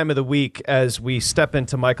best time of the week as we step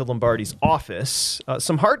into Michael Lombardi's office.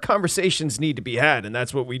 Some hard conversations need to be had, and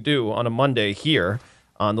that's what we do on a Monday here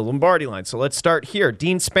on the Lombardi line. So let's start here.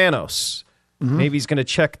 Dean Spanos. Maybe he's going to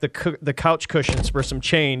check the couch cushions for some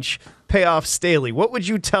change. Pay off Staley. What would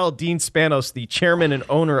you tell Dean Spanos, the chairman and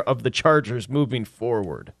owner of the Chargers, moving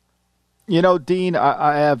forward? You know, Dean,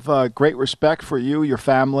 I have great respect for you, your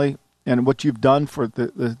family, and what you've done for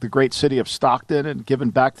the great city of Stockton and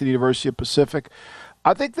given back to the University of Pacific.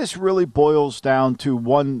 I think this really boils down to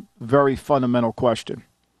one very fundamental question,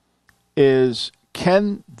 is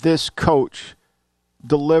can this coach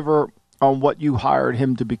deliver on what you hired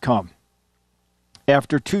him to become?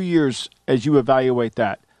 After 2 years, as you evaluate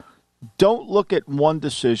that, don't look at one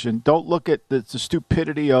decision. Don't look at the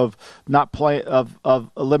stupidity of not play of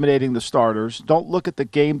eliminating the starters. Don't look at the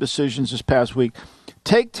game decisions this past week.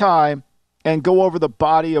 Take time and go over the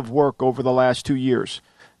body of work over the last 2 years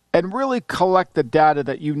and really collect the data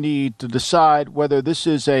that you need to decide whether this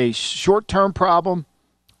is a short-term problem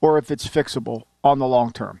or if it's fixable on the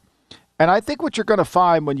long term. And I think what you're going to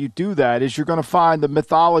find when you do that is you're going to find the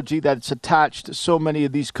mythology that's attached to so many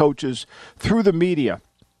of these coaches through the media.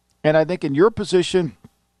 And I think in your position,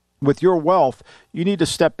 with your wealth, you need to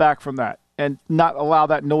step back from that and not allow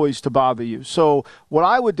that noise to bother you. So what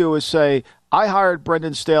I would do is say, I hired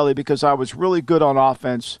Brendan Staley because I was really good on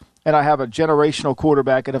offense and I have a generational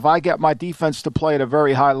quarterback. And if I get my defense to play at a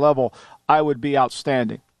very high level, I would be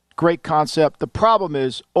outstanding. Great concept. The problem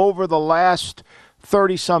is over the last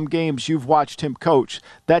 30-some games you've watched him coach,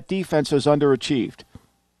 that defense has underachieved.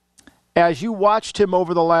 As you watched him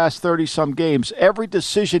over the last 30-some games, every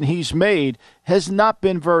decision he's made has not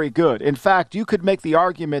been very good. In fact, you could make the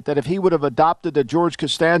argument that if he would have adopted the George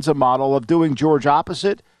Costanza model of doing George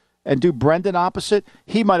opposite and do Brendan opposite,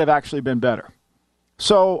 he might have actually been better.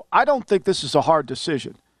 So I don't think this is a hard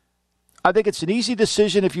decision. I think it's an easy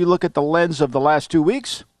decision if you look at the lens of the last 2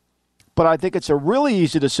 weeks. But I think it's a really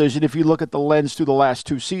easy decision if you look at the lens through the last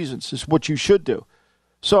 2 seasons. Is what you should do.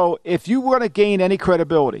 So if you want to gain any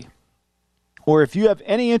credibility or if you have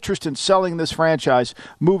any interest in selling this franchise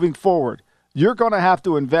moving forward, you're going to have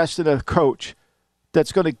to invest in a coach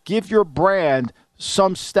that's going to give your brand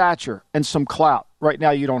some stature and some clout. Right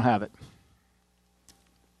now you don't have it.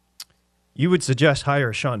 You would suggest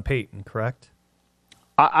hire Sean Payton, correct?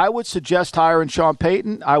 I would suggest hiring Sean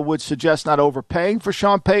Payton. I would suggest not overpaying for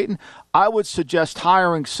Sean Payton. I would suggest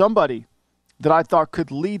hiring somebody that I thought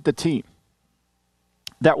could lead the team,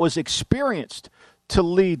 that was experienced to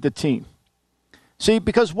lead the team. See,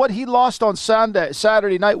 because what he lost on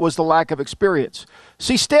Saturday night was the lack of experience.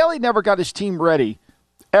 See, Staley never got his team ready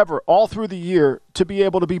ever all through the year to be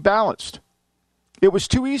able to be balanced. It was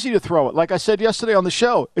too easy to throw it. Like I said yesterday on the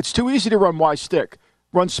show, it's too easy to run Y-stick.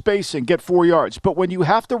 Run spacing, get 4 yards. But when you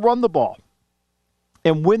have to run the ball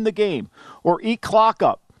and win the game or eat clock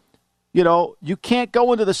up, you can't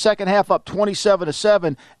go into the second half up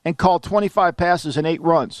 27-7 and call 25 passes and 8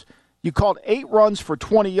 runs. You called 8 runs for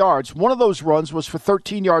 20 yards. One of those runs was for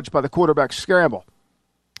 13 yards by the quarterback scramble.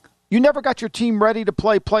 You never got your team ready to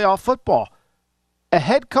play playoff football. A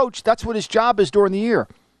head coach, that's what his job is during the year,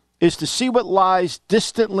 is to see what lies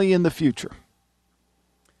distantly in the future.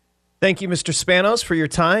 Thank you, Mr. Spanos, for your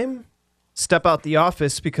time. Step out the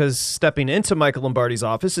office because stepping into Michael Lombardi's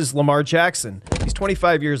office is Lamar Jackson. He's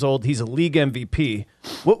 25 years old. He's a league MVP.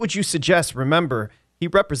 What would you suggest? Remember, he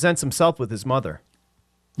represents himself with his mother.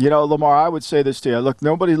 Lamar, I would say this to you. Look,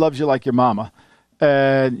 nobody loves you like your mama.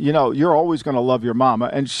 And, you're always going to love your mama,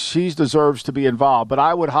 and she deserves to be involved. But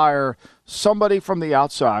I would hire somebody from the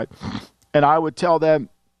outside, and I would tell them,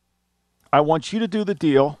 I want you to do the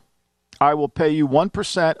deal. I will pay you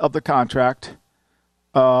 1% of the contract,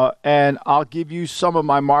 and I'll give you some of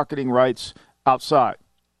my marketing rights outside.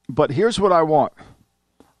 But here's what I want.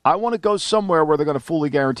 I want to go somewhere where they're going to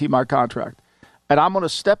fully guarantee my contract. And I'm going to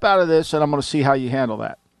step out of this, and I'm going to see how you handle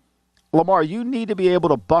that. Lamar, you need to be able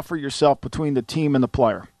to buffer yourself between the team and the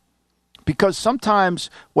player. Because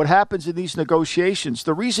sometimes what happens in these negotiations,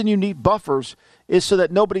 the reason you need buffers is so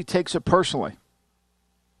that nobody takes it personally.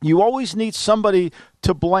 You always need somebody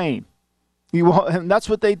to blame. And that's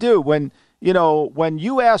what they do. When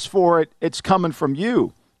you ask for it, it's coming from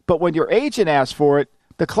you. But when your agent asks for it,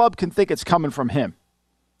 the club can think it's coming from him.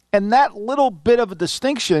 And that little bit of a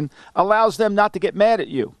distinction allows them not to get mad at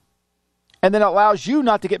you. And then it allows you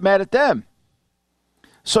not to get mad at them.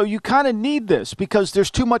 So you kind of need this because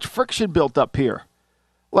there's too much friction built up here.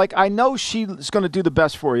 Like, I know she's going to do the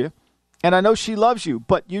best for you, and I know she loves you,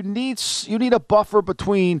 but you need a buffer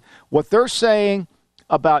between what they're saying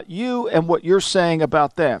about you and what you're saying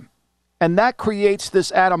about them. And that creates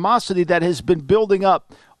this animosity that has been building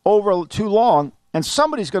up over too long, and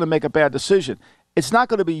somebody's going to make a bad decision. It's not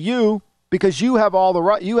going to be you because you have all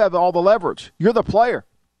the leverage. You're the player.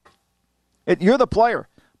 You're the player.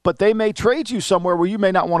 But they may trade you somewhere where you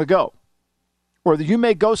may not want to go, or you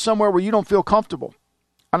may go somewhere where you don't feel comfortable.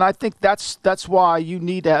 And I think that's why you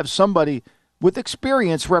need to have somebody with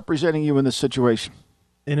experience representing you in this situation.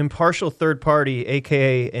 An impartial third party,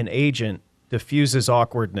 a.k.a. an agent, diffuses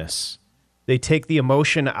awkwardness. They take the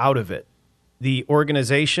emotion out of it. The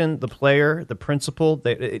organization, the player, the principal,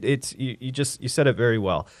 you said it very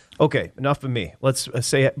well. Okay, enough of me. Let's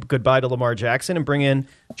say goodbye to Lamar Jackson and bring in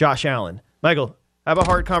Josh Allen. Michael, have a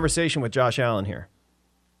hard conversation with Josh Allen here.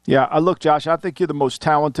 Yeah, look, Josh, I think you're the most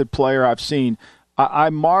talented player I've seen.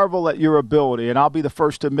 I marvel at your ability, and I'll be the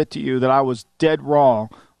first to admit to you that I was dead wrong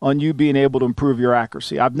on you being able to improve your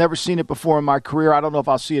accuracy. I've never seen it before in my career. I don't know if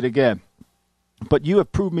I'll see it again. But you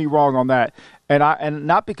have proved me wrong on that. And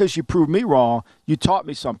not because you proved me wrong, you taught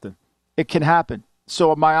me something. It can happen.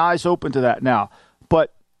 So my eyes open to that now.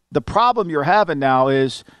 But the problem you're having now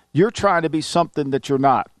is you're trying to be something that you're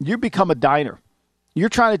not. You become a diner. You're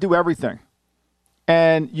trying to do everything.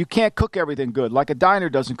 And you can't cook everything good. Like a diner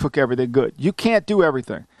doesn't cook everything good. You can't do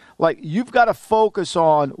everything. Like, you've got to focus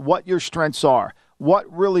on what your strengths are,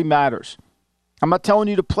 what really matters. I'm not telling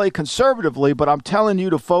you to play conservatively, but I'm telling you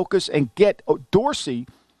to focus and get Dorsey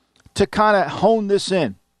to kind of hone this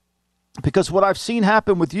in. Because what I've seen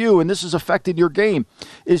happen with you, and this has affected your game,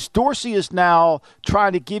 is Dorsey is now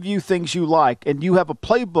trying to give you things you like, and you have a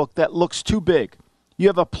playbook that looks too big. You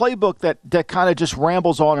have a playbook that kind of just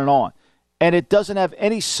rambles on, and it doesn't have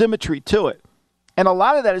any symmetry to it. And a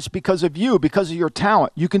lot of that is because of you, because of your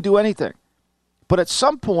talent. You can do anything. But at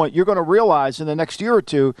some point, you're going to realize in the next year or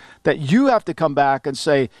two that you have to come back and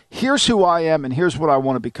say, here's who I am and here's what I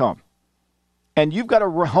want to become. And you've got to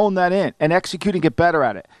hone that in and execute and get better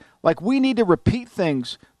at it. Like, we need to repeat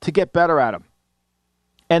things to get better at them.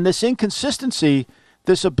 And this inconsistency,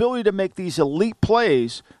 this ability to make these elite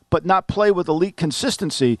plays but not play with elite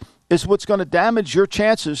consistency is what's going to damage your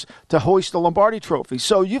chances to hoist the Lombardi trophy.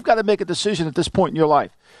 So you've got to make a decision at this point in your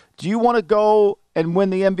life. Do you want to go and win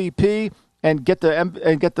the MVP and get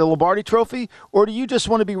the Lombardi trophy, or do you just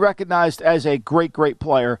want to be recognized as a great, great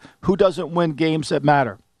player who doesn't win games that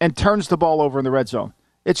matter and turns the ball over in the red zone?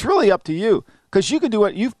 It's really up to you, because you can do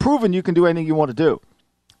it. You've proven you can do anything you want to do.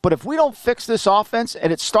 But if we don't fix this offense,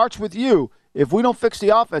 and it starts with you, if we don't fix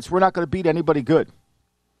the offense, we're not going to beat anybody good.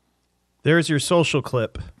 There's your social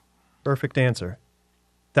clip. Perfect answer.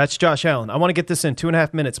 That's Josh Allen. I want to get this in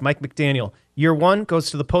 2.5 minutes. Mike McDaniel. Year one goes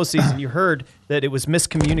to the postseason. You heard that it was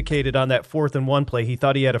miscommunicated on that 4th and 1 play. He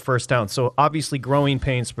thought he had a first down. So obviously growing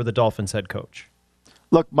pains for the Dolphins head coach.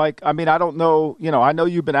 Look, Mike, I mean, I don't know. I know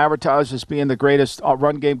you've been advertised as being the greatest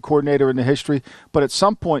run game coordinator in the history, but at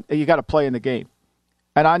some point you got to play in the game.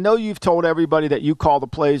 And I know you've told everybody that you call the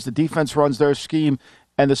plays, the defense runs their scheme,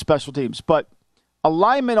 and the special teams. But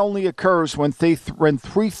alignment only occurs when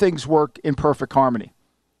three things work in perfect harmony.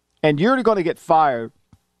 And you're going to get fired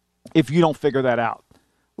if you don't figure that out.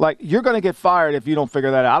 Like, you're going to get fired if you don't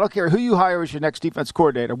figure that out. I don't care who you hire as your next defense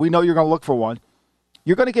coordinator. We know you're going to look for one.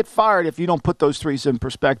 You're going to get fired if you don't put those threes in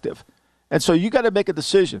perspective. And so you got to make a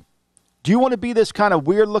decision. Do you want to be this kind of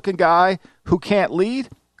weird-looking guy who can't lead,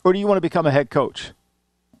 or do you want to become a head coach?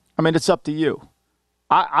 I mean, it's up to you.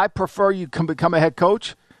 I prefer you can become a head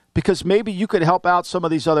coach because maybe you could help out some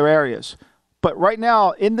of these other areas. But right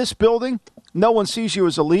now, in this building, no one sees you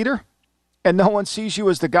as a leader, and no one sees you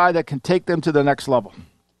as the guy that can take them to the next level.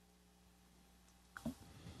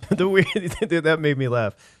 That made me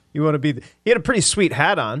laugh. You want to be? He had a pretty sweet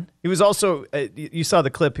hat on. He was also. You saw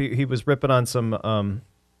the clip. He was ripping on some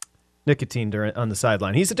nicotine on the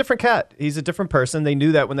sideline. He's a different cat. He's a different person. They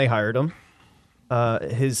knew that when they hired him.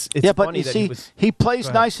 But you see, he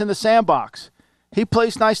plays nice in the sandbox. He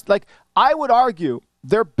plays nice. Like, I would argue,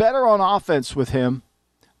 they're better on offense with him.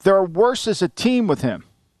 They're worse as a team with him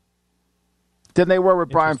than they were with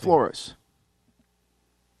Brian Flores.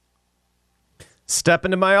 Step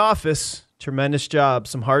into my office. Tremendous job.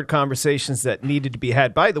 Some hard conversations that needed to be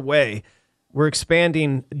had. By the way, we're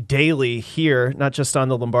expanding daily here, not just on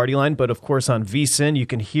the Lombardi line, but of course on VSiN. You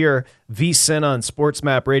can hear VSiN on Sports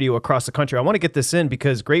Map Radio across the country. I want to get this in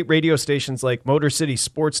because great radio stations like Motor City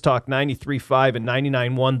Sports Talk 93.5 and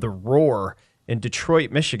 99.1 The Roar in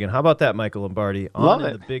Detroit, Michigan. How about that, Michael Lombardi? Love in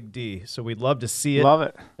it. the Big D. So we'd love to see it. Love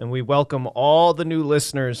it. And we welcome all the new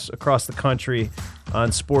listeners across the country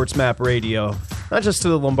on Sports Map Radio, not just to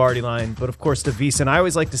the Lombardi line, but of course to VSiN. I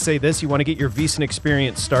always like to say this: you want to get your VSiN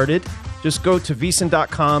experience started, just go to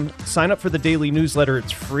VSiN.com, sign up for the daily newsletter.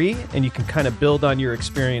 It's free, and you can kind of build on your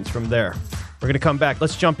experience from there. We're going to come back.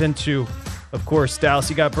 Let's jump into, of course, Dallas.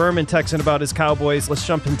 You got Berman texting about his Cowboys. Let's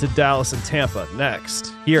jump into Dallas and Tampa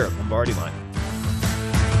next here at Lombardi Line.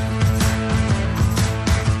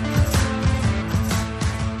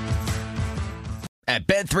 At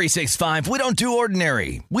Bet365, we don't do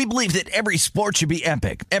ordinary. We believe that every sport should be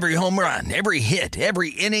epic. Every home run, every hit,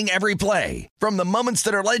 every inning, every play. From the moments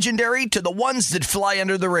that are legendary to the ones that fly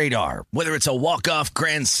under the radar. Whether it's a walk-off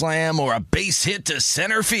grand slam or a base hit to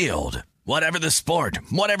center field. Whatever the sport,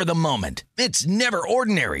 whatever the moment. It's never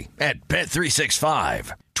ordinary at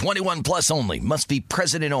Bet365. 21 plus only. Must be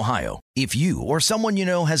present in Ohio. If you or someone you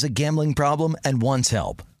know has a gambling problem and wants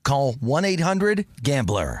help, call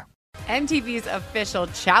 1-800-GAMBLER. MTV's official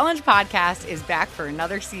Challenge podcast is back for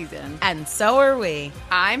another season. And so are we.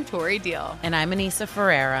 I'm Tori Deal. And I'm Anissa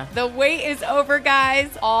Ferreira. The wait is over, guys.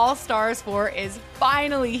 All Stars 4 is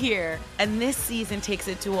finally here. And this season takes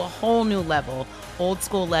it to a whole new level. Old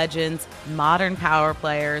school legends, modern power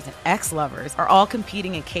players, and ex-lovers are all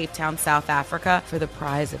competing in Cape Town, South Africa for the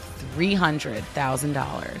prize of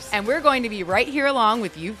 $300,000. And we're going to be right here along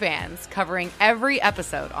with you fans, covering every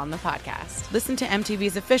episode on the podcast. Listen to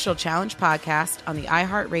MTV's official Challenge podcast on the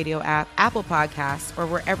iHeartRadio app, Apple Podcasts, or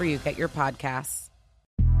wherever you get your podcasts.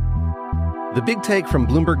 The Big Take from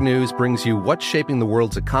Bloomberg News brings you what's shaping the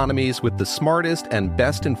world's economies with the smartest and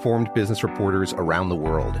best-informed business reporters around the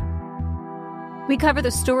world. We cover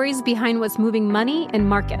the stories behind what's moving money and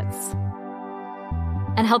markets,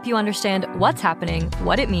 and help you understand what's happening,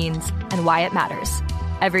 what it means, and why it matters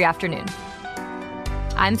every afternoon.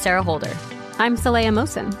 I'm Sarah Holder. I'm Saleha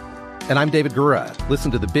Mohsen. And I'm David Gura.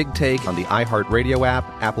 Listen to The Big Take on the iHeartRadio app,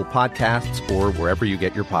 Apple Podcasts, or wherever you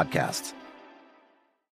get your podcasts.